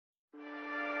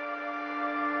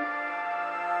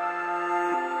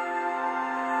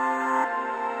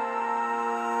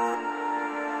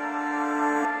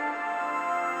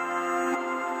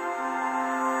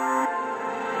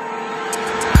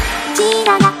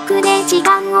クで時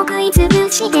間を食いつぶ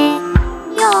して酔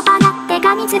っ払って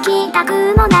噛みつきたく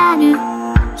もなる。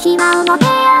暇を持て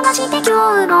余して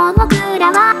今日も僕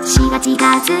らは死が近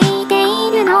づいて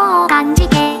いるのを感じ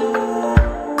て、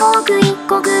刻一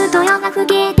刻と夜が更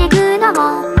けてくのを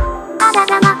あだ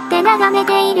がまって眺め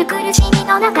ている苦しみ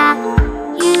の中、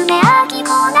夢や希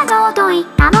望などといっ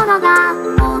たものが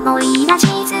思い出し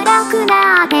づらく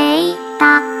なっていっ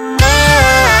た。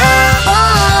ぼ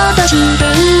ーっとして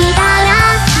いたら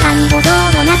何事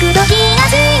もなく時が過ぎ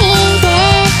て、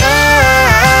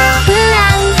不安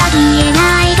が消えな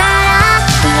いから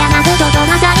嫌なこととま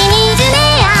さに見つめ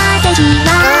合ってしま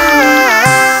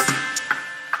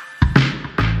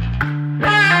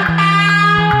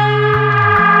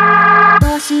う。ど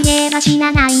うすれば死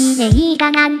なないでいい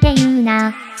かなんて言う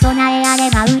な。備えあれ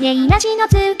ば憂いなしの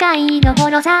使いどこ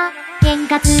ろさ。喧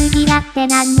嘩つぎだって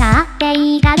なんだあって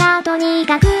いいからとに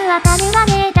かく当たるわ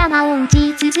ね玉を打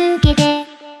ち続けて、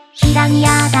膝に当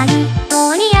たる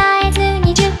とりあえず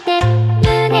20点、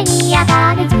胸に当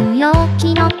たる強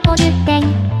気の50点、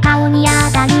顔に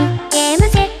当たるゲーム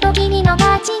セット君の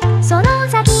勝ち、その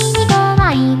先に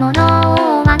怖いもの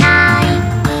はな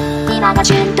い。今が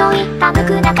旬といった無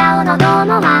垢な顔のどう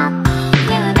もは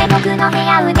夢僕の部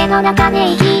屋腕の中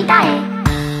で生きたえ、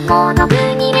孤独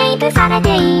にメイクされ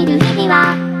ている日々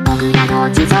は僕らの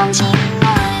自尊心を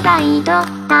奪い取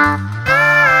った。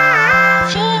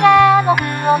死が僕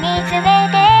を見つめ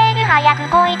てる、早く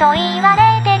来いと言わ